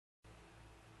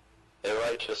A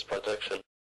righteous protection.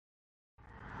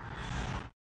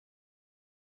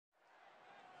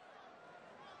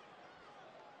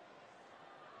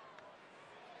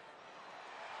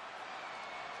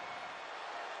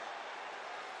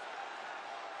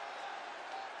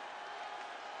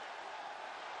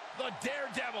 The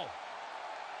Daredevil.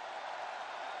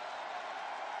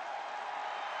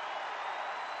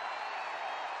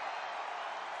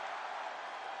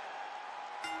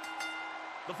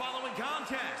 The following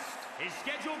contest is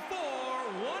scheduled for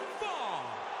one fall.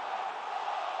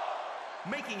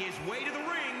 Making his way to the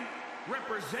ring,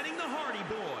 representing the Hardy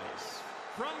Boys,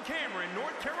 from Cameron,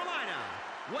 North Carolina,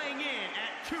 weighing in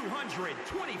at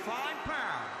 225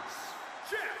 pounds,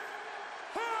 Jeff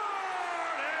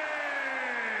Hardy!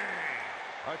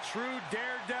 A true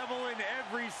daredevil in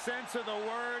every sense of the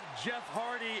word, Jeff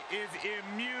Hardy is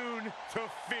immune to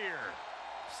fear.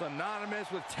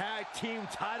 Synonymous with tag team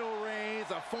title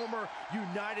reigns, a former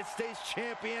United States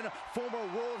champion, former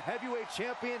world heavyweight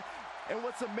champion. And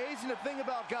what's amazing to think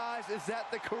about, guys, is that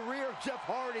the career of Jeff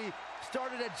Hardy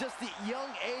started at just the young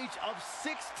age of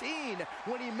 16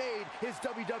 when he made his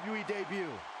WWE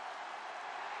debut.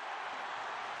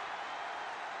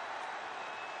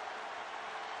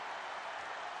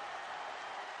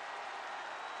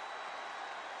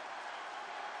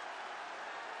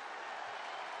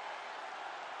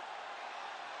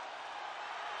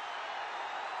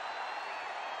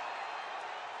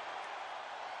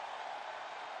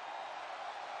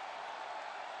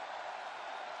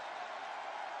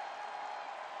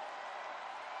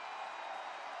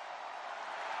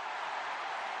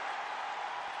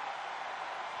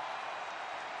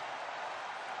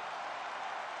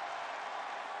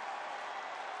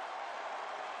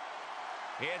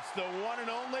 It's the one and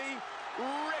only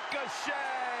Ricochet!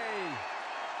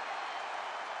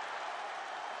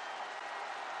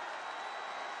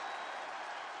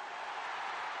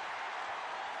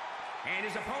 And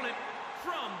his opponent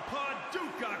from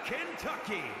Paducah,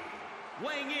 Kentucky,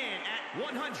 weighing in at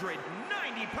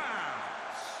 190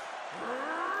 pounds,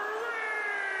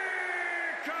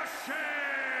 Ricochet!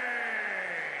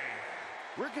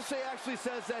 Ricochet actually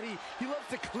says that he loves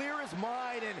to clear his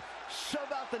mind and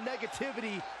shove out the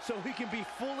negativity so he can be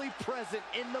fully present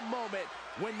in the moment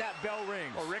when that bell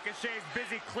rings. Well, Ricochet's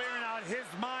busy clearing out his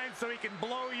mind so he can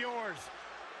blow yours.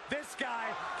 This guy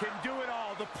can do it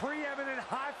all. The preeminent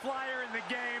high flyer in the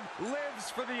game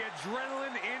lives for the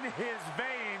adrenaline in his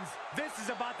veins. This is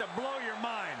about to blow your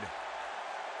mind.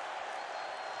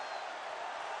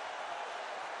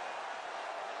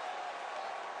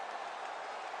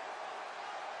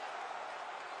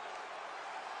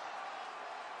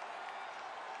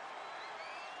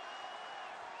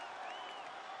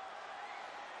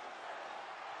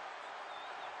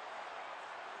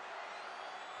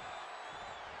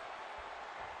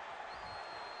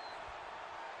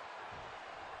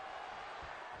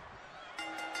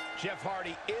 Jeff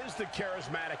Hardy is the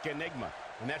charismatic enigma,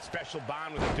 and that special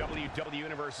bond with the WWE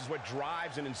Universe is what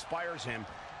drives and inspires him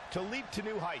to leap to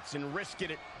new heights and risk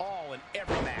it all in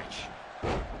every match.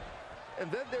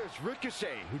 And then there's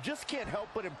Ricochet, who just can't help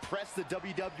but impress the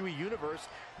WWE Universe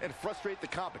and frustrate the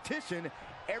competition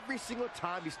every single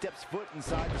time he steps foot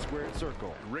inside the squared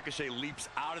circle. Ricochet leaps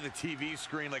out of the TV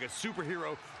screen like a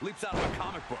superhero leaps out of a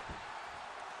comic book.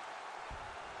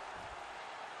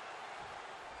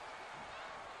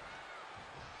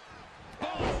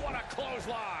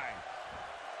 Clothesline.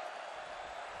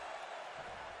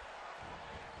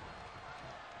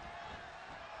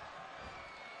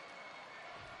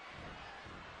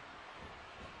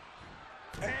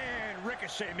 And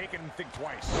Ricochet making him think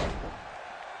twice.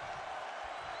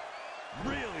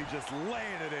 Really just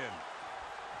laying it in.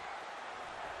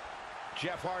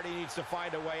 Jeff Hardy needs to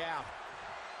find a way out.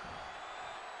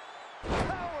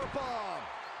 Powerbomb!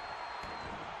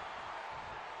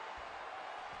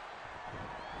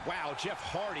 Wow, Jeff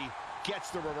Hardy gets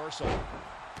the reversal.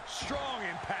 Strong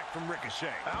impact from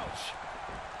Ricochet. Ouch.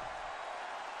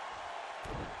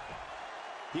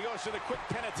 He goes for the quick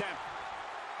pin attempt.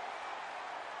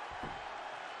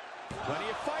 Plenty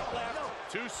of fight left. No.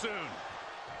 Too soon.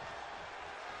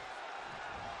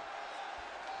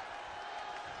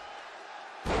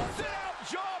 Sit out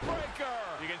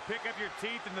jawbreaker. You can pick up your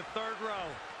teeth in the third row.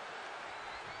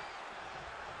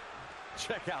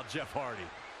 Check out Jeff Hardy.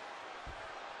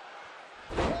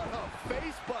 What a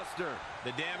face buster.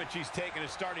 The damage he's taken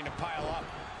is starting to pile up.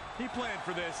 He planned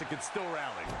for this and could still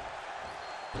rally.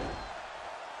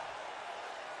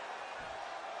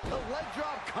 The leg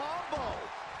drop combo.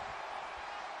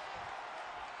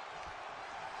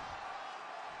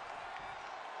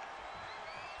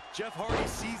 Jeff Hardy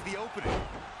sees the opening.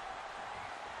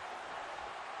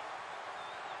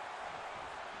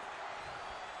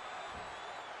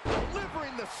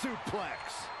 delivering the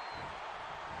suplex.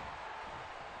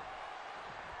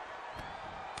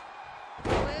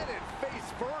 Planted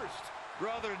face first.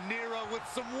 Brother Nero with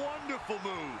some wonderful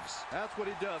moves. That's what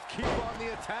he does. Keep on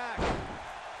the attack.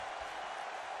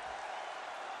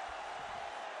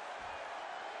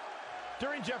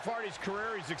 During Jeff Hardy's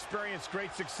career, he's experienced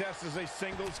great success as a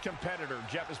singles competitor.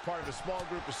 Jeff is part of a small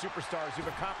group of superstars who've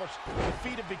accomplished the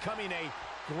feat of becoming a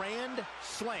Grand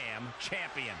Slam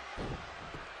champion.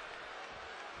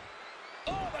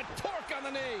 Oh, the torque on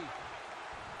the knee.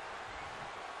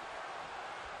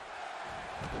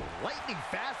 Lightning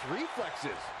fast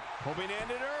reflexes. Hoping to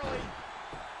end it early.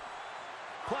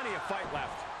 Plenty of fight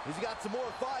left. He's got some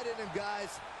more fight in him,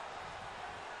 guys.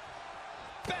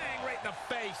 Bang, right in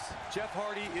the face. Jeff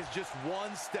Hardy is just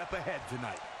one step ahead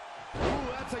tonight.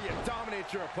 Ooh, that's how you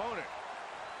dominate your opponent.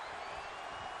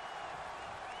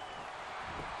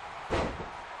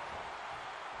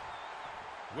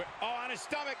 Oh, on his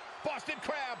stomach. Boston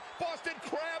Crab. Boston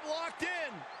Crab locked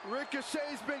in.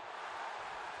 Ricochet's been...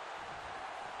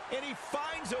 And he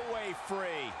finds a way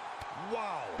free.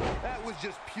 Wow, that was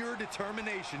just pure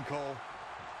determination, Cole.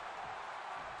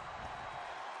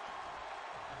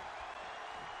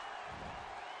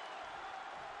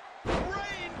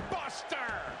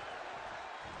 Brainbuster!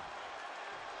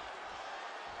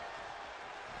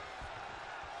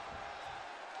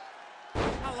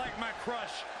 I like my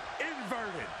crush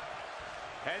inverted.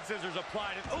 Head scissors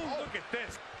applied. And oh, look at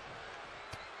this.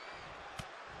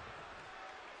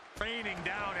 Raining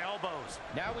down elbows.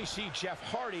 Now we see Jeff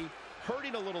Hardy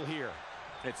hurting a little here.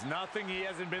 It's nothing he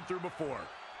hasn't been through before.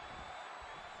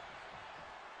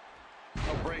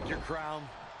 I'll break your crown.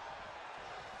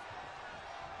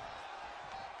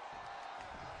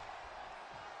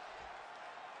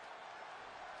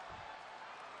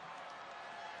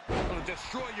 I'm gonna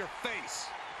destroy your face.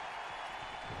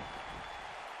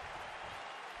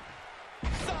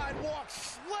 Sidewalk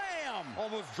slam!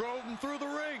 Almost drove him through the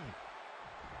ring.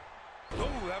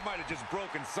 Oh, that might have just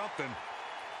broken something.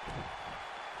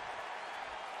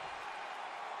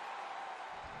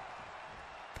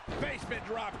 Basement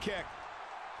drop kick.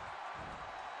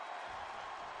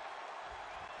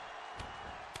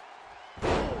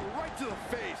 Oh, right to the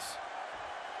face.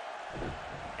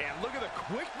 And look at the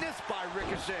quickness by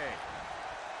Ricochet.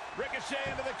 Ricochet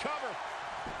into the cover.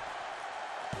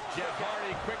 Jeff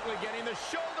Hardy quickly getting the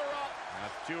shoulder up.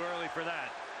 Not too early for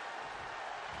that.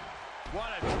 What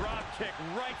a drop kick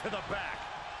right to the back.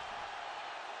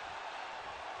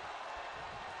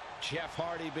 Jeff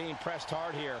Hardy being pressed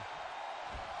hard here.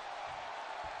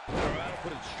 That'll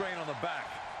put a strain on the back.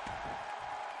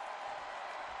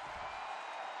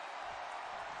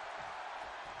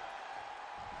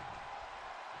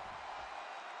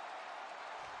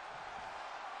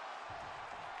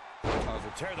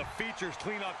 Tear the features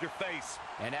clean off your face.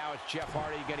 And now it's Jeff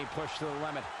Hardy getting pushed to the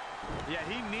limit. Yeah,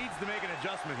 he needs to make an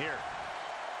adjustment here.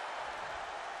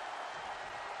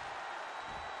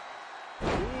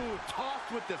 Ooh,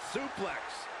 tossed with the suplex.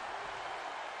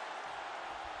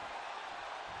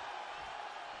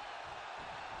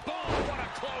 Oh, what a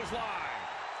clothesline!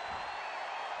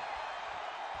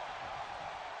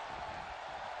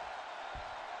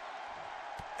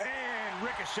 And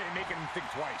Ricochet making him think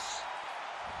twice.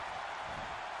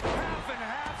 Half and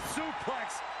half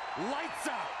suplex. Lights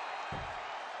out.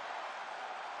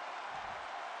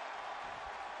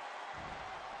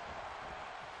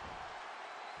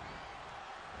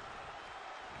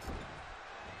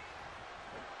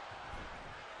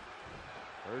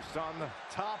 First on the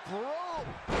top rope.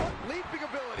 What leaping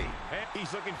ability. And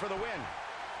he's looking for the win.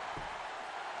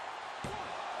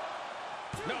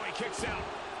 No, he kicks out.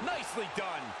 Nicely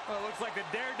done. Well, it looks like the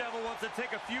Daredevil wants to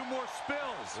take a few more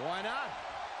spills. Why not?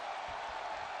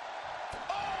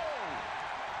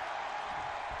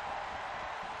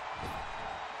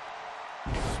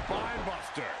 Spine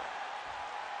buster.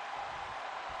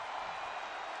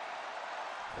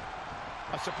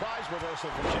 A surprise reversal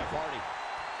from Jeff Hardy.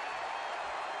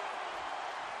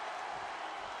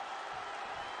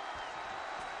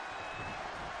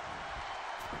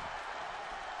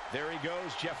 There he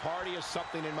goes. Jeff Hardy has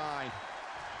something in mind.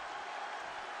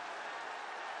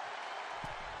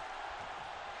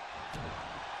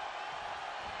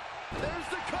 There's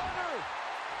the cover.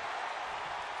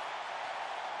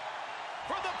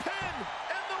 For the pin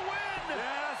and the win.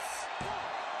 Yes. 1,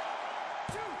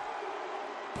 2,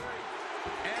 3.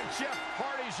 And Jeff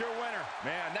Hardy's your winner.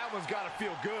 Man, that one's got to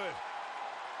feel good.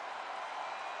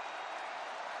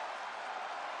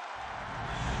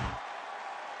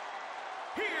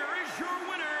 Here is your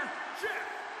winner, Jeff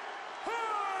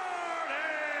Hardy!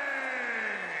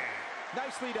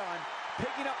 Nicely done.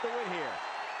 Picking up the win here.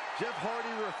 Jeff Hardy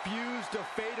refused to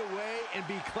fade away and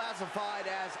be classified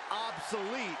as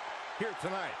obsolete here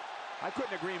tonight. I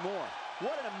couldn't agree more.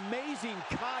 What an amazing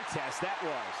contest that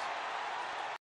was.